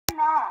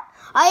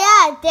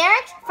Oh yeah,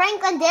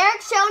 Franklin,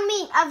 Derek showed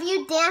me of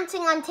you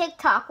dancing on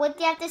TikTok. What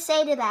do you have to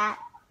say to that?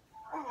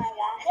 Oh my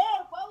God.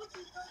 Derek, why would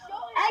you show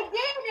him? I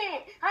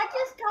didn't. I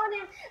just told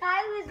him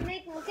I was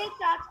making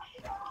TikToks.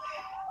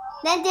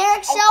 Then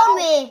Derek showed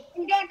me.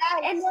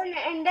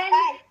 And then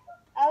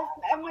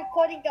I'm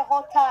recording the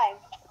whole time.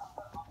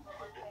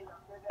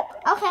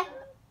 Okay.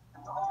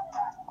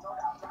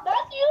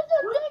 That's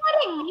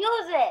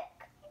music.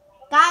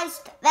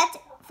 Guys, that's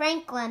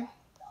Franklin.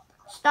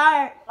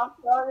 Start. I'm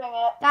starting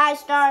it. Guys,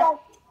 start.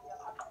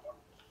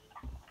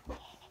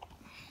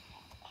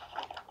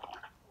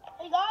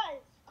 Hey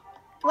guys.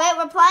 Wait,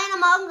 we're playing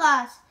Among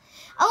Us.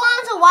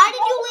 Alonzo, why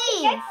did you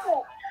leave?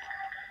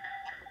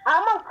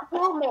 I'm a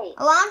crewmate.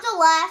 Alonzo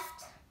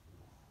left.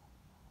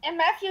 And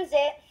Matthew's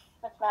it.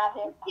 That's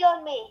Matthew. He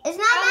killed me. It's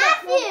not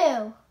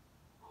Matthew.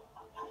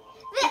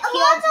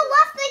 Alonzo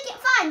left.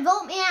 Fine,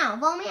 vote me out.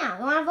 Vote me out.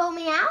 You want to vote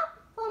me out?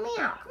 Vote me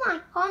out. Come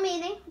on, call a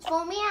meeting. Let's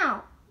vote me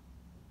out.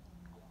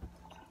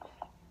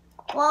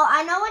 Well,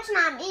 I know it's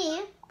not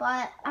me,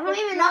 but I don't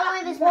even know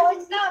if it's me. No,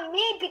 it's not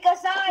me because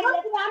I'm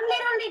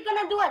literally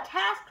gonna do a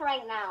task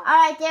right now. All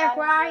right, Derek,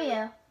 where are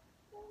you?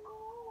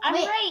 I'm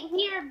right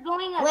here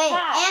doing a task. Wait,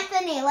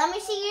 Anthony, let me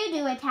see you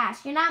do a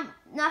task. You're not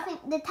nothing.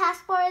 The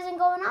task bar isn't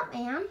going up,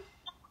 man.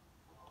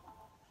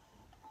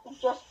 It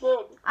just did.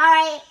 All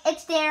right,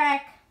 it's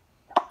Derek.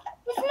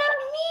 It's not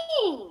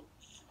me.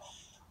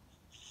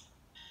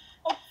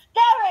 It's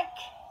Derek.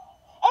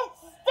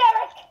 It's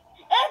Derek.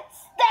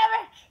 It's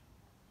Derek.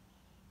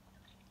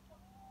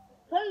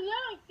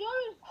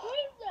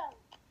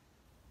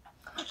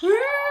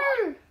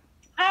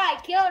 I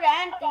killed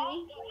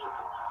Anthony.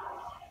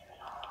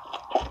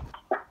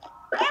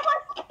 It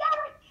was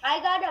Derek. I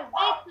got a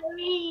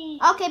victory.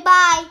 Okay,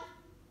 bye.